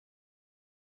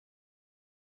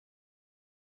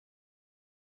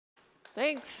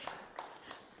Thanks.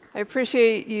 I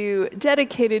appreciate you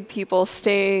dedicated people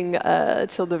staying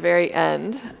till the very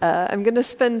end. I'm going to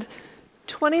spend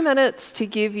 20 minutes to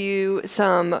give you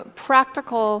some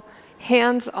practical,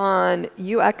 hands-on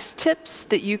UX tips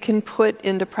that you can put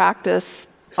into practice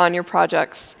on your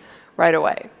projects right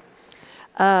away.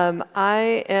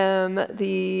 I am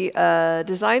the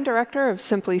design director of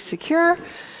Simply Secure.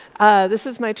 This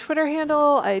is my Twitter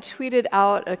handle. I tweeted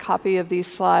out a copy of these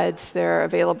slides. They're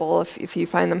available if you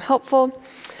find them helpful.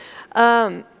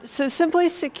 So Simply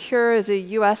Secure is a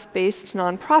US-based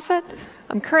nonprofit.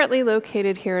 I'm currently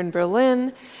located here in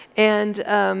Berlin,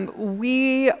 and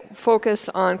we focus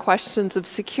on questions of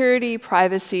security,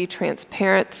 privacy,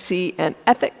 transparency, and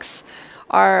ethics.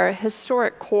 Our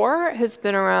historic core has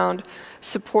been around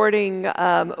supporting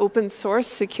open source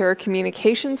secure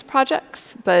communications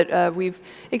projects, but we've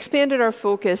expanded our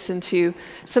focus into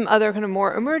some other kind of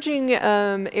more emerging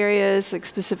areas, like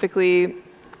specifically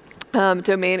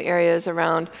domain areas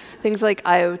around things like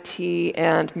IoT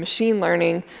and machine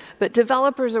learning. But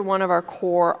developers are one of our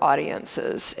core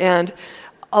audiences. And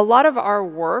a lot of our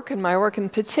work, and my work in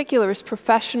particular, is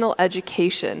professional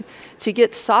education to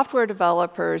get software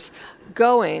developers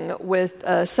going with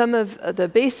some of the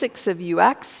basics of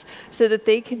UX so that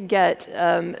they can get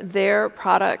their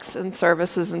products and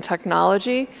services and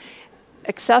technology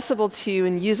accessible to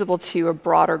and usable to a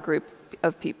broader group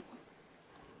of people.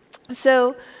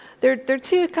 So there are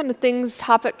two kind of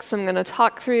topics I'm going to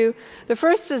talk through. The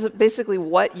first is basically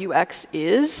what UX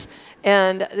is,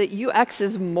 and that UX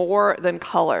is more than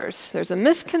colors. There's a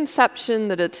misconception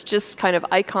that it's just kind of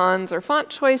icons or font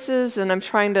choices, and I'm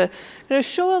trying to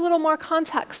show a little more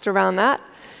context around that.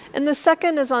 And the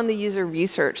second is on the user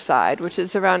research side, which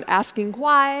is around asking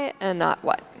why and not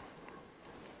what.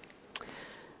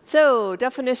 So,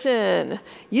 definition,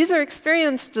 user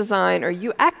experience design, or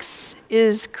UX,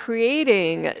 is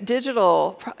creating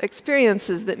digital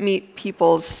experiences that meet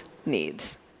people's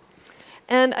needs.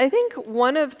 And I think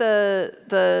one of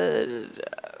the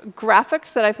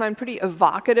graphics that I find pretty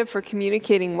evocative for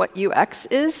communicating what UX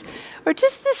is are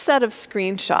just this set of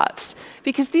screenshots,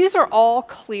 because these are all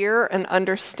clear and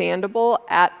understandable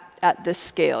at this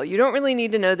scale. You don't really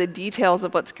need to know the details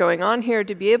of what's going on here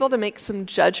to be able to make some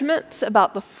judgments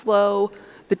about the flow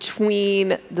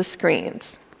between the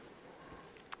screens.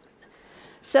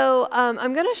 So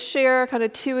I'm going to share kind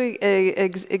of two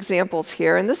examples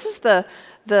here, and this is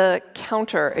the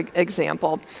counter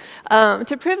example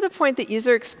to prove the point that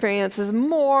user experience is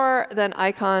more than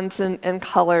icons and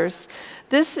colors.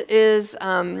 This is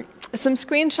some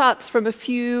screenshots from a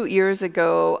few years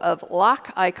ago of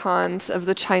lock icons of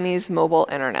the Chinese mobile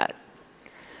internet.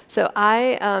 So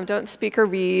I don't speak or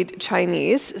read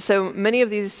Chinese, so many of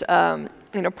these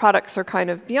products are kind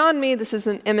of beyond me. This is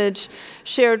an image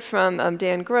shared from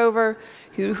Dan Grover,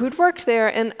 who'd worked there,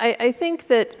 and I think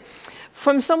that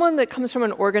from someone that comes from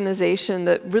an organization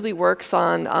that really works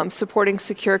on supporting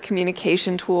secure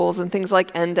communication tools and things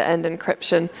like end-to-end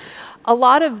encryption, a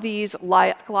lot of these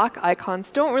lock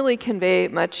icons don't really convey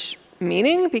much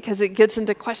meaning because it gets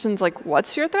into questions like,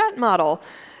 what's your threat model?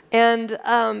 And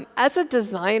as a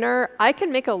designer, I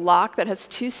can make a lock that has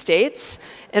two states,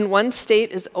 and one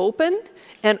state is open,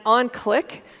 and on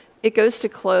click, it goes to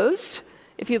closed.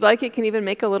 If you'd like, it can even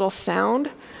make a little sound.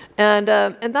 And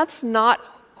that's not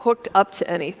hooked up to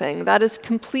anything. That is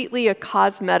completely a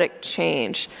cosmetic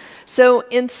change. So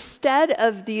instead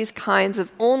of these kinds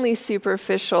of only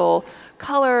superficial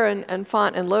color and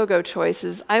font and logo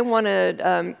choices, I want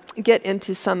to get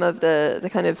into some of the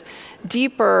kind of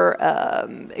deeper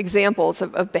examples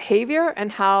of behavior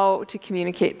and how to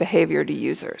communicate behavior to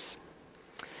users.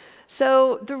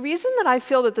 So the reason that I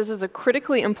feel that this is a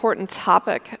critically important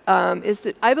topic is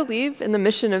that I believe in the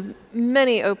mission of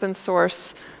many open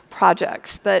source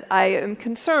projects, but I am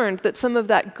concerned that some of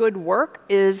that good work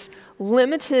is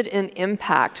limited in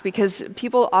impact because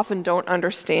people often don't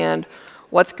understand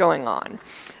what's going on.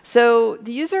 So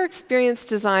the user experience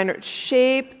designers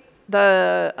shape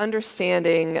the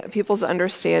understanding, people's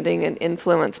understanding and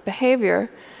influence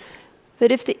behavior, but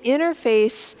if the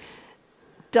interface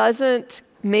doesn't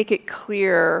make it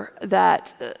clear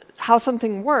that how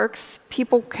something works,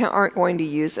 people aren't going to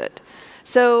use it.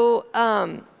 So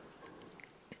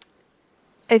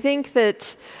I think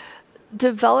that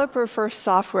developer-first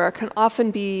software can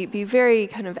often be very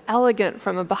kind of elegant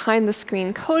from a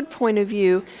behind-the-screen code point of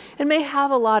view and may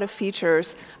have a lot of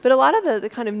features, but a lot of the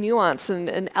kind of nuance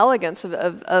and elegance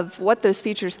of what those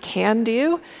features can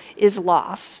do is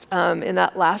lost in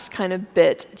that last kind of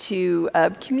bit to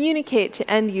communicate to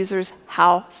end users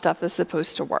how stuff is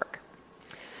supposed to work.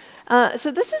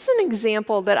 So this is an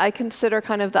example that I consider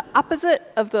kind of the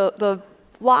opposite of the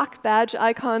block badge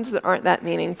icons that aren't that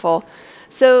meaningful.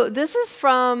 So this is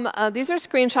from, these are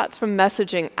screenshots from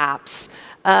messaging apps.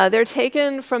 They're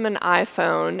taken from an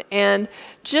iPhone, and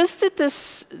just at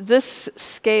this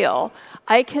scale,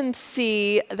 I can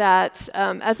see that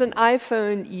as an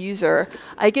iPhone user,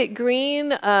 I get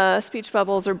green speech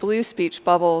bubbles or blue speech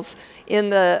bubbles in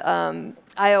the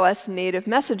iOS native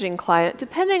messaging client,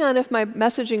 depending on if my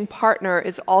messaging partner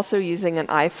is also using an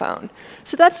iPhone.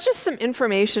 So that's just some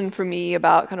information for me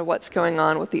about kind of what's going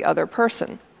on with the other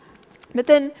person. But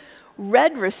then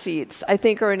red receipts, I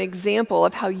think, are an example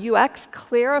of how UX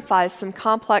clarifies some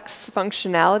complex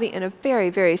functionality in a very,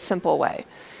 very simple way.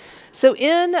 So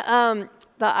in the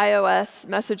iOS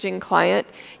messaging client,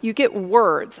 you get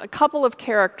words, a couple of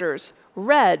characters,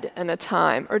 read in a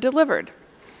time or delivered.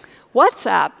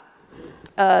 WhatsApp,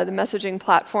 the messaging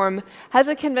platform, has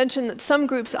a convention that some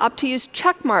groups opt to use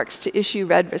check marks to issue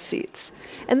read receipts.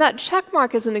 And that check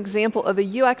mark is an example of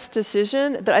a UX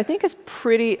decision that I think is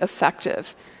pretty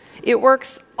effective. It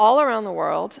works all around the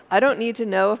world. I don't need to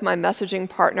know if my messaging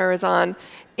partner is on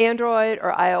Android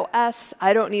or iOS.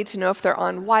 I don't need to know if they're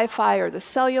on Wi-Fi or the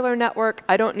cellular network.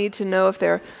 I don't need to know if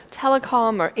they're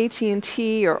telecom or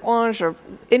AT&T or Orange or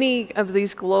any of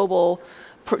these global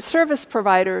service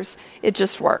providers. It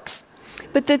just works.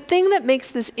 But the thing that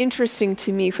makes this interesting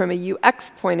to me from a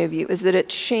UX point of view is that it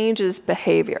changes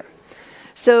behavior.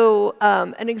 So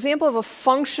an example of a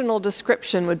functional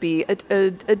description would be a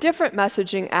different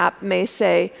messaging app may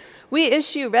say, we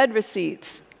issue read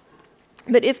receipts.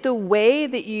 But if the way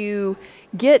that you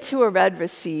get to a read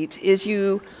receipt is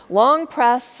you long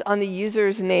press on the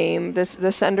user's name,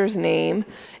 the sender's name,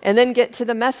 and then get to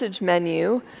the message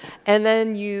menu, and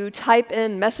then you type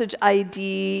in message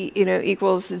ID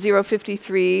equals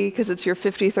 053 because it's your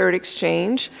 53rd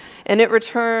exchange, and it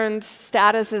returns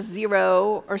status is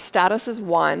 0 or status is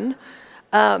 1,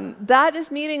 that is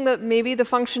meeting maybe the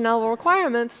functional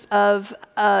requirements of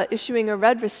issuing a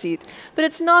read receipt, but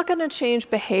it's not going to change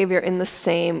behavior in the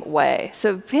same way.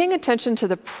 So paying attention to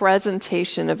the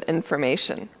presentation of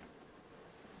information.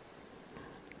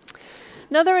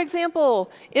 Another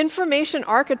example, information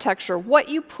architecture, what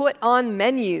you put on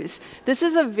menus. This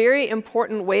is a very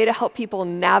important way to help people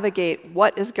navigate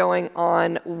what is going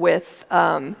on with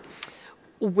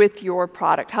your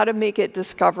product, how to make it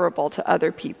discoverable to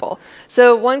other people.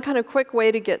 So one kind of quick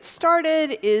way to get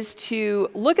started is to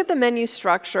look at the menu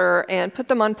structure and put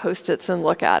them on Post-its and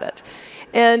look at it.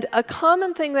 And a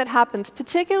common thing that happens,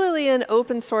 particularly in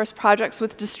open source projects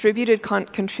with distributed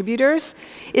contributors,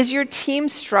 is your team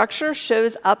structure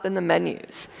shows up in the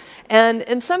menus. And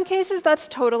in some cases, that's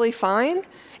totally fine.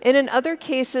 And in other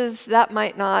cases, that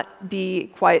might not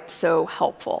be quite so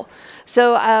helpful.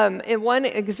 So in one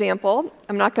example,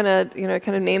 I'm not going to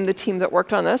kind of name the team that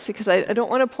worked on this because I don't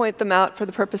want to point them out for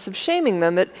the purpose of shaming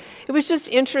them. But it was just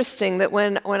interesting that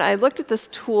when I looked at this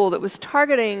tool that was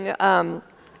targeting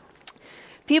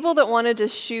people that wanted to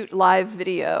shoot live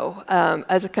video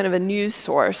as a kind of a news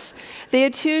source, they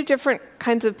had two different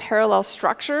kinds of parallel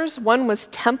structures. One was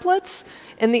templates,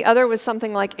 and the other was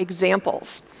something like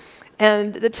examples.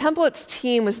 And the templates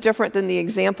team was different than the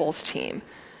examples team.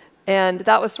 And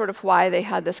that was sort of why they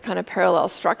had this kind of parallel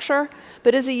structure.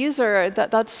 But as a user,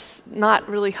 that's not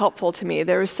really helpful to me.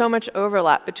 There was so much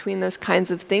overlap between those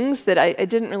kinds of things that I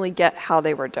didn't really get how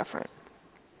they were different.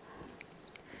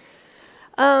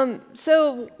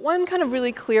 So one kind of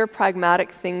really clear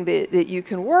pragmatic thing that you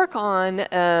can work on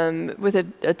with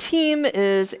a team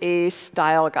is a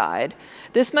style guide.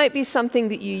 This might be something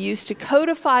that you use to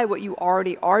codify what you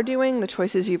already are doing, the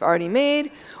choices you've already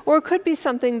made, or it could be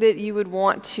something that you would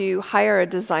want to hire a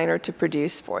designer to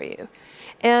produce for you.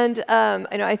 And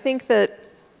I think that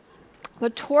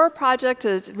the Tor project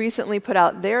has recently put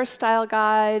out their style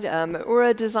guide.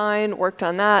 Ura Design worked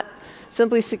on that.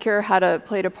 Simply Secure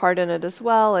played a part in it as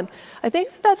well. And I think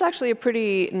that's actually a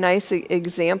pretty nice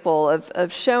example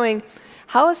of showing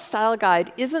how a style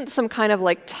guide isn't some kind of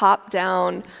like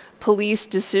top-down police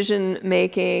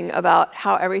decision-making about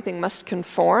how everything must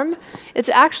conform. It's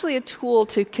actually a tool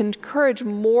to encourage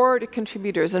more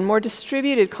contributors and more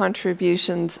distributed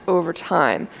contributions over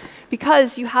time.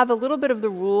 Because you have a little bit of the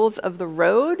rules of the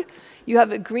road, you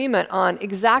have agreement on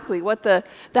exactly what the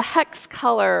hex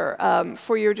color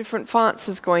for your different fonts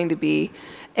is going to be.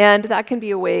 And that can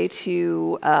be a way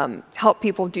to help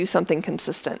people do something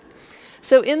consistent.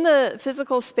 So in the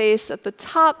physical space at the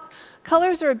top,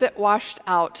 colors are a bit washed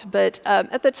out, but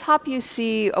at the top you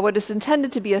see what is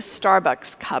intended to be a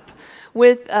Starbucks cup.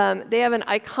 With, they have an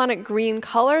iconic green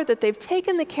color that they've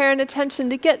taken the care and attention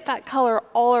to get that color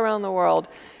all around the world.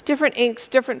 Different inks,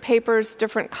 different papers,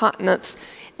 different continents.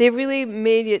 They've really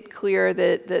made it clear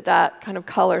that that kind of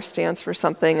color stands for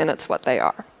something, and it's what they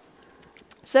are.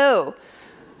 So,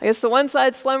 I guess the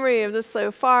one-side summary of this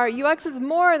so far, UX is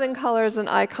more than colors and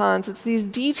icons. It's these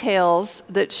details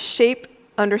that shape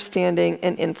understanding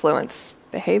and influence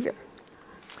behavior.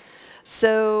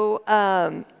 So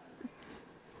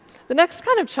the next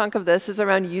kind of chunk of this is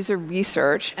around user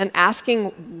research and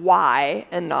asking why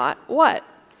and not what.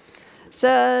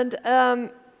 So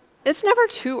it's never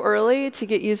too early to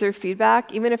get user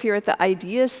feedback, even if you're at the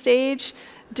idea stage.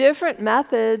 Different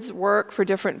methods work for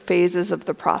different phases of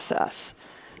the process.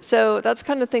 So that's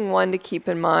kind of thing one to keep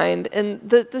in mind. And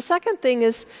the second thing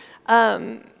is,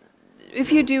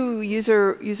 if you do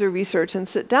user research and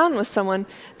sit down with someone,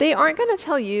 they aren't going to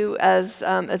tell you as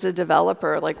a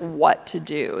developer like what to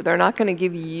do. They're not going to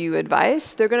give you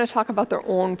advice. They're going to talk about their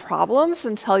own problems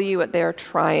and tell you what they're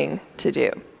trying to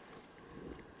do.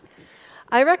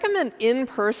 I recommend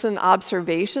in-person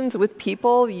observations with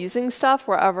people using stuff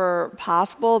wherever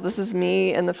possible. This is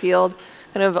me in the field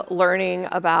kind of learning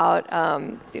about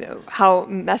how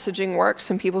messaging works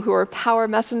from people who are power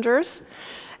messengers.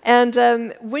 And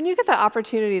when you get the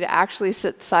opportunity to actually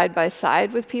sit side by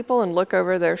side with people and look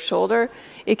over their shoulder,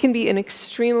 it can be an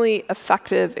extremely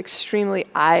effective, extremely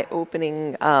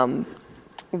eye-opening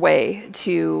way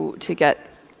to get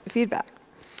feedback.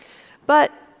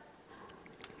 But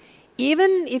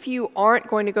even if you aren't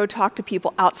going to go talk to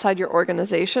people outside your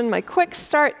organization, my quick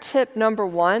start tip number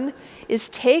one is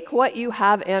take what you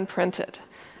have and print it.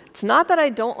 It's not that I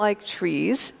don't like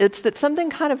trees, it's that something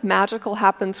kind of magical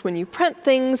happens when you print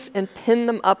things and pin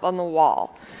them up on the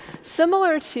wall.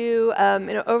 Similar to,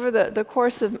 over the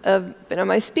course of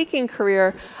my speaking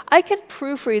career, I could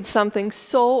proofread something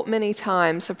so many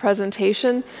times, a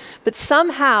presentation, but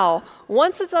somehow,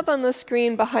 once it's up on the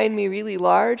screen behind me really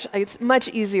large, it's much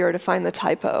easier to find the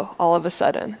typo all of a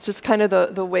sudden. It's just kind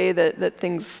of the way that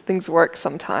things work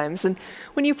sometimes. And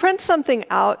when you print something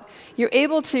out, you're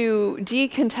able to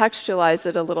decontextualize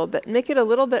it a little bit, make it a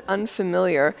little bit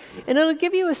unfamiliar, and it'll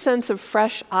give you a sense of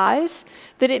fresh eyes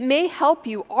that it may help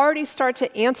you already start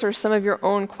to answer some of your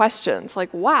own questions.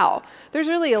 Like, wow, there's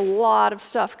really a lot of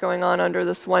stuff going on under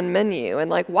this one menu, and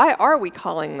like, why are we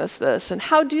calling this, and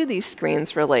how do these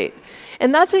screens relate?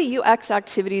 And that's a UX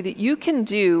activity that you can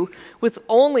do with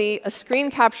only a screen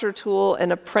capture tool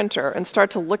and a printer and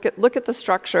start to look at the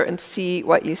structure and see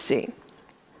what you see.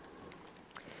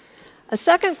 A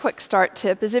second quick start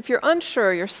tip is if you're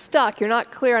unsure, you're stuck, you're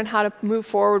not clear on how to move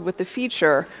forward with the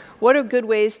feature, what are good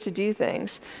ways to do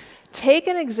things? Take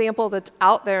an example that's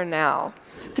out there now,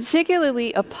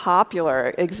 particularly a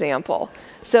popular example.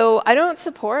 So I don't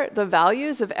support the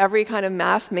values of every kind of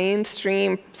mass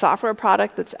mainstream software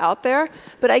product that's out there,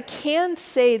 but I can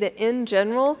say that in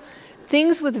general,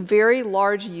 things with very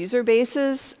large user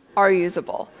bases are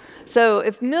usable. So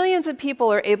if millions of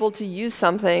people are able to use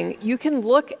something, you can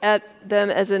look at them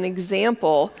as an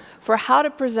example for how to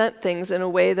present things in a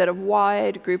way that a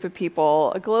wide group of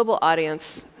people, a global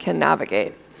audience, can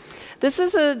navigate. This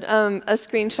is a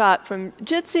screenshot from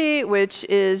Jitsi, which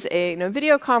is a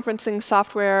video conferencing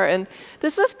software, and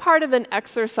this was part of an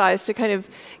exercise to kind of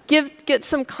get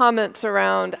some comments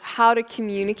around how to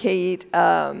communicate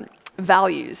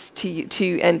values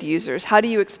to end users. How do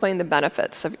you explain the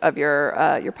benefits of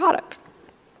your product?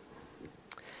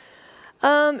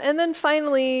 And then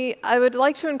finally, I would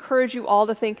like to encourage you all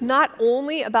to think not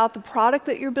only about the product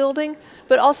that you're building,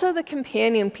 but also the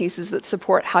companion pieces that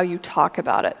support how you talk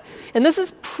about it. And this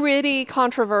is pretty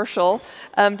controversial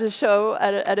to show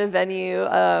at a venue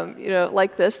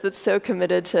like this that's so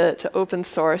committed to open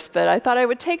source. But I thought I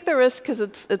would take the risk because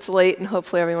it's late and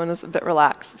hopefully everyone is a bit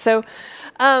relaxed. So.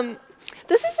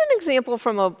 This is an example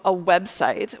from a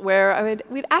website where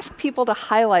we'd ask people to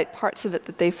highlight parts of it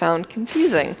that they found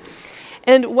confusing.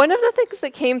 And one of the things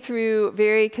that came through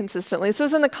very consistently, this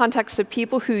was in the context of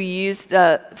people who used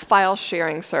file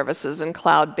sharing services and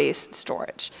cloud-based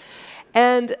storage.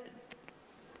 And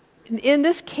in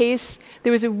this case,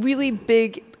 there was a really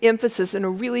big emphasis and a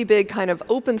really big kind of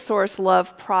open source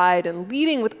love, pride, and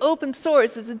leading with open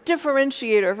source as a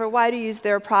differentiator for why to use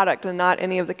their product and not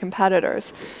any of the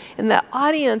competitors. And the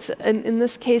audience, in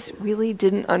this case, really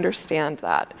didn't understand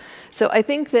that. So I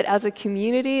think that as a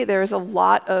community, there is a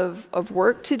lot of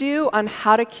work to do on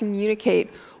how to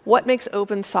communicate what makes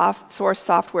source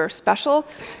software special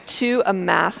to a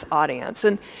mass audience.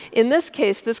 And in this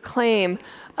case, this claim,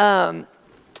 open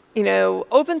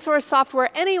source software,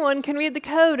 anyone can read the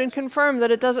code and confirm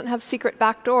that it doesn't have secret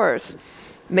backdoors.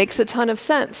 Makes a ton of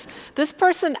sense. This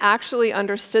person actually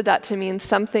understood that to mean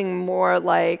something more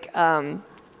like,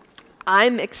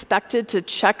 I'm expected to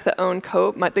check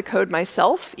the code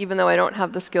myself, even though I don't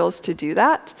have the skills to do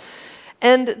that.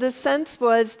 And the sense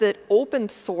was that open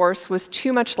source was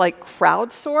too much like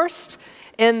crowdsourced,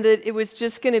 and that it was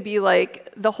just going to be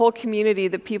like the whole community,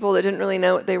 the people that didn't really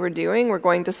know what they were doing, were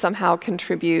going to somehow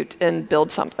contribute and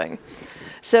build something.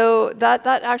 So that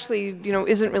actually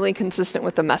isn't really consistent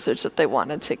with the message that they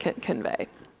wanted to convey.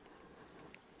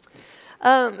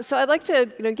 So I'd like to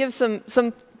give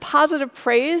some positive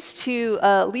praise to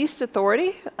Least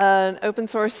Authority, an open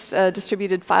source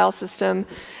distributed file system.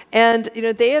 And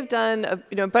they have done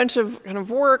a bunch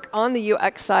of work on the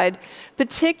UX side,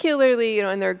 particularly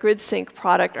in their GridSync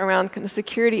product around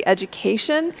security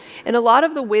education. And a lot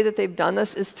of the way that they've done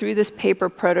this is through this paper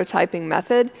prototyping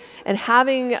method, and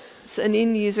having an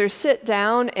end user sit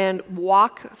down and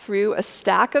walk through a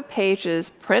stack of pages,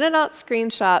 printed out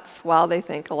screenshots while they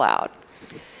think aloud.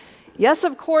 Yes,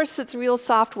 of course, it's real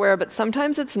software, but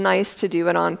sometimes it's nice to do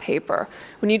it on paper.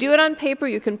 When you do it on paper,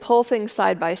 you can pull things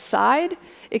side by side.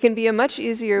 It can be a much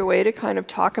easier way to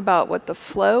talk about what the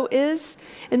flow is.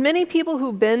 And many people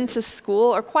who've been to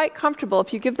school are quite comfortable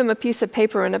if you give them a piece of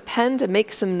paper and a pen to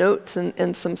make some notes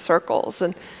and some circles.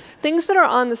 And things that are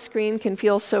on the screen can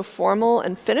feel so formal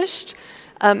and finished,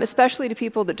 especially to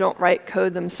people that don't write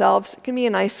code themselves. It can be a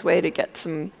nice way to get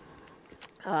some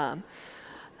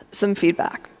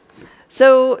feedback.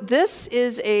 So this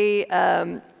is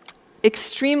a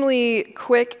extremely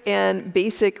quick and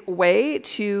basic way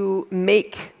to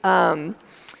make like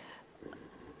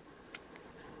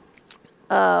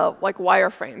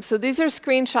wireframes. So these are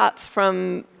screenshots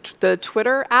from the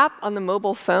Twitter app on the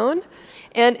mobile phone.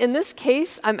 And in this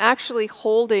case, I'm actually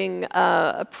holding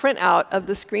a printout of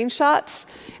the screenshots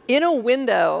in a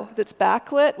window that's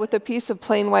backlit with a piece of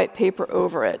plain white paper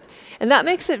over it. And that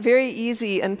makes it very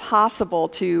easy and possible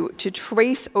to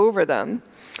trace over them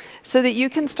so that you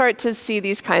can start to see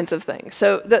these kinds of things.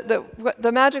 So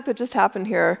the magic that just happened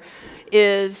here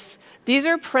is these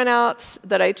are printouts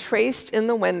that I traced in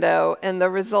the window, and the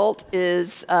result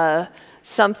is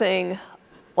something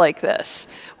like this,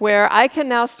 where I can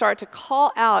now start to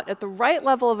call out at the right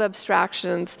level of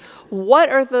abstractions, what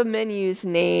are the menus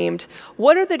named,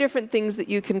 what are the different things that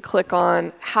you can click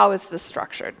on, how is this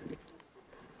structured?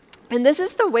 And this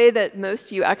is the way that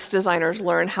most UX designers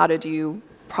learn how to do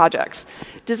projects.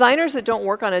 Designers that don't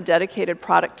work on a dedicated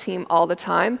product team all the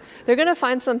time, they're going to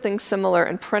find something similar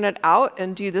and print it out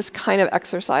and do this kind of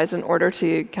exercise in order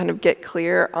to get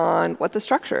clear on what the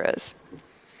structure is.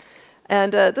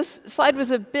 And this slide was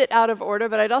a bit out of order,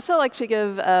 but I'd also like to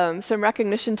give some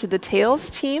recognition to the Tails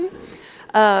team.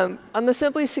 On the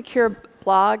Simply Secure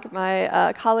blog,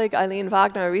 my colleague Eileen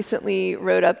Wagner recently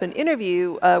wrote up an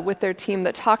interview with their team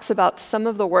that talks about some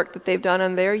of the work that they've done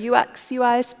on their UX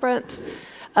UI sprints.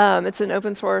 It's an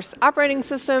open source operating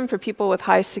system for people with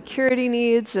high security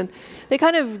needs, and they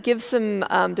give some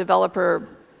developer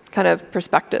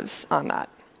perspectives on that.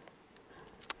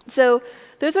 So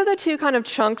those are the two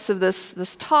chunks of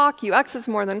this talk. UX is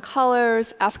more than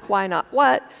colors, ask why, not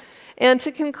what. And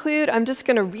to conclude, I'm just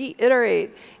going to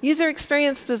reiterate, user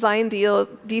experience design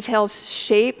details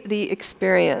shape the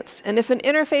experience. And if an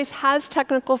interface has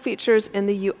technical features and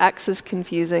the UX is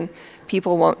confusing,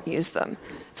 people won't use them.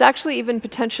 It's actually even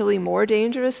potentially more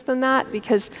dangerous than that,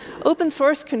 because open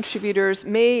source contributors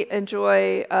may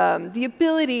enjoy the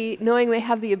ability, knowing they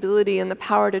have the ability and the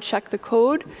power to check the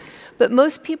code. But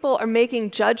most people are making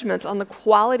judgments on the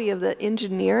quality of the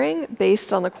engineering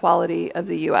based on the quality of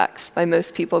the UX, by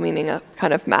most people meaning a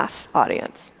mass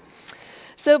audience.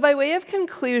 So by way of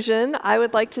conclusion, I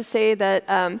would like to say that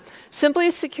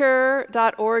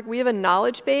simplysecure.org, we have a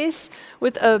knowledge base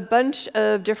with a bunch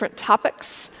of different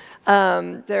topics.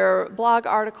 There are blog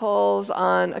articles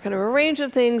on a range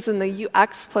of things in the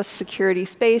UX plus security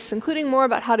space, including more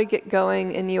about how to get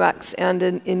going in UX and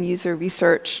in user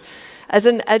research. As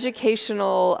an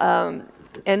educational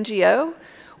NGO,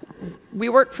 we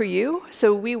work for you,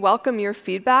 so we welcome your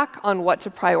feedback on what to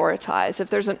prioritize. If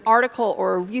there's an article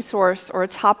or a resource or a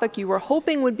topic you were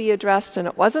hoping would be addressed and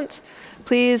it wasn't,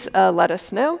 please let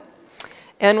us know.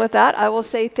 And with that, I will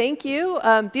say thank you.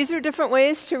 These are different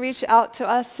ways to reach out to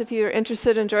us if you're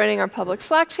interested in joining our public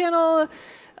Slack channel.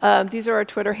 These are our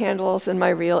Twitter handles and my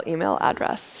real email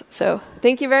address. So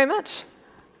thank you very much.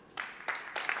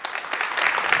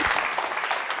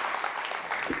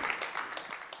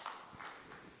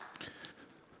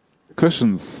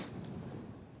 Questions?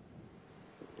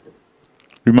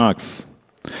 Remarks?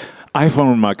 I have one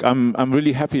remark. I'm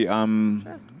really happy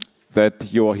that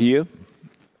you're here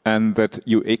and that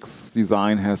UX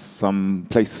design has some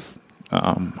place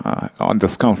on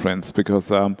this conference,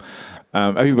 because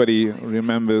everybody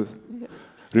remember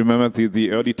the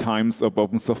early times of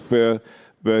open software,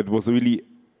 where it was really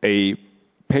a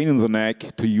pain in the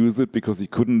neck to use it because you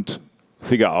couldn't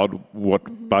figure out what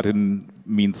button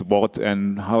means what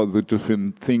and how the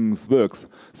different things works.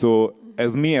 So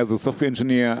as a software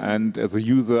engineer and as a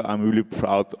user, I'm really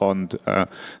proud, and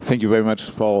thank you very much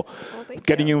for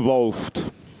getting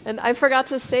involved. And I forgot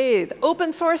to say,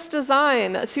 open source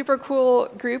design, a super cool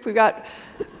group. We've got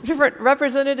different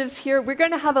representatives here. We're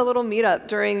going to have a little meetup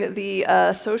during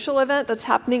the social event that's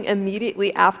happening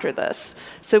immediately after this.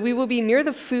 So we will be near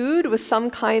the food with some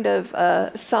kind of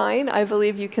sign. I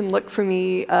believe you can look for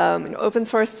me. Open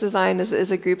source design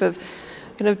is a group of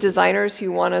kind of designers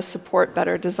who want to support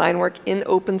better design work in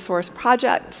open source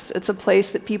projects. It's a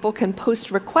place that people can post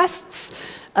requests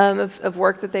of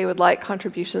work that they would like,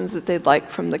 contributions that they'd like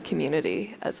from the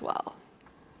community as well.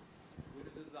 Would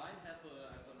the design have a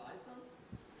license?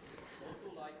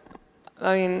 Also, like,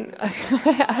 I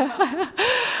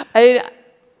mean,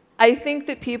 I think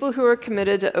that people who are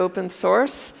committed to open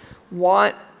source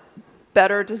want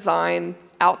better design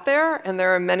out there, and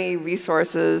there are many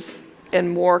resources and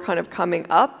more kind of coming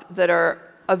up that are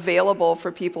available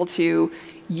for people to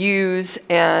use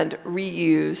and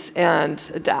reuse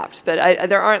and adapt. But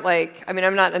there aren't like, I mean,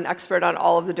 I'm not an expert on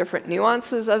all of the different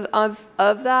nuances of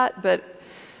that, but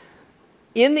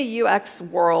in the UX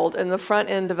world and the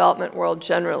front-end development world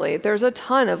generally, there's a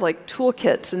ton of like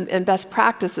toolkits and best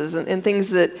practices and things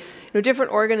that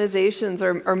different organizations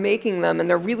are making them, and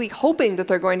they're really hoping that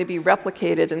they're going to be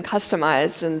replicated and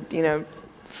customized and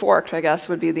forked, I guess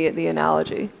would be the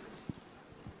analogy.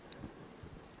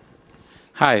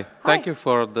 Hi, thank you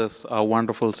for this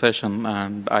wonderful session,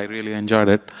 and I really enjoyed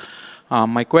it.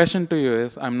 My question to you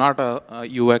is, I'm not a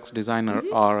UX designer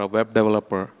or a web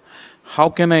developer. How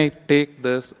can I take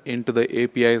this into the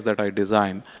APIs that I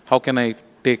design? How can I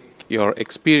take your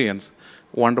experience,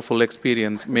 wonderful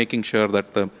experience, making sure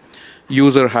that the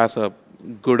user has a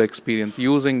good experience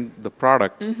using the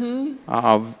product?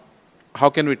 How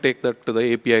can we take that to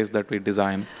the APIs that we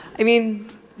design? I mean,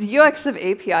 the UX of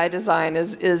API design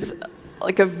is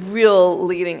like a real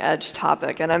leading edge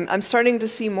topic, and I'm starting to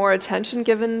see more attention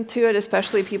given to it,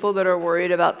 especially people that are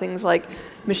worried about things like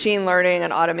machine learning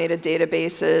and automated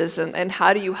databases, and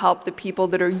how do you help the people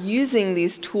that are using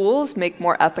these tools make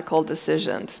more ethical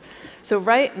decisions. So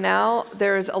right now,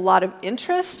 there's a lot of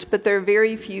interest, but there are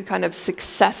very few kind of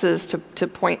successes to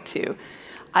point to.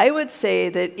 I would say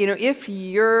that if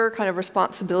your kind of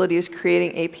responsibility is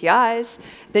creating APIs,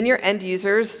 then your end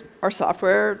users are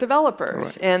software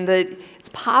developers, and that it's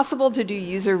possible to do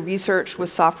user research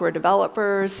with software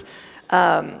developers.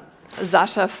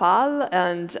 Sascha Fahl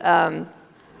and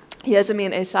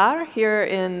Yasemin Esar here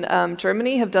in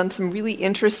Germany have done some really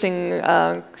interesting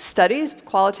studies,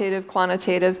 qualitative,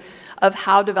 quantitative, of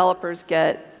how developers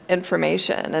get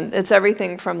information, and it's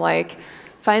everything from like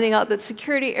finding out that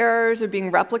security errors are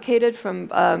being replicated from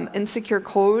insecure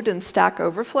code and Stack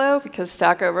Overflow, because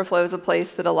Stack Overflow is a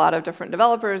place that a lot of different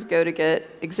developers go to get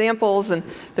examples, and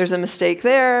there's a mistake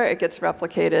there, it gets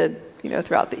replicated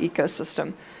throughout the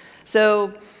ecosystem.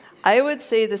 So I would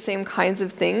say the same kinds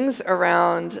of things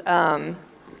around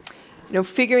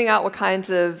figuring out what kinds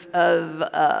of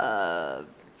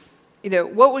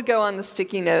what would go on the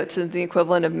sticky notes and the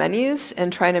equivalent of menus,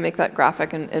 and trying to make that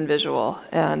graphic and visual,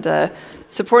 and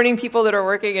supporting people that are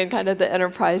working in kind of the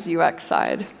enterprise UX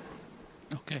side.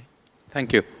 Okay,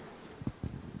 thank you.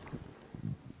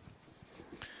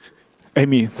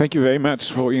 Amy, thank you very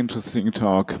much for an interesting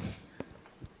talk.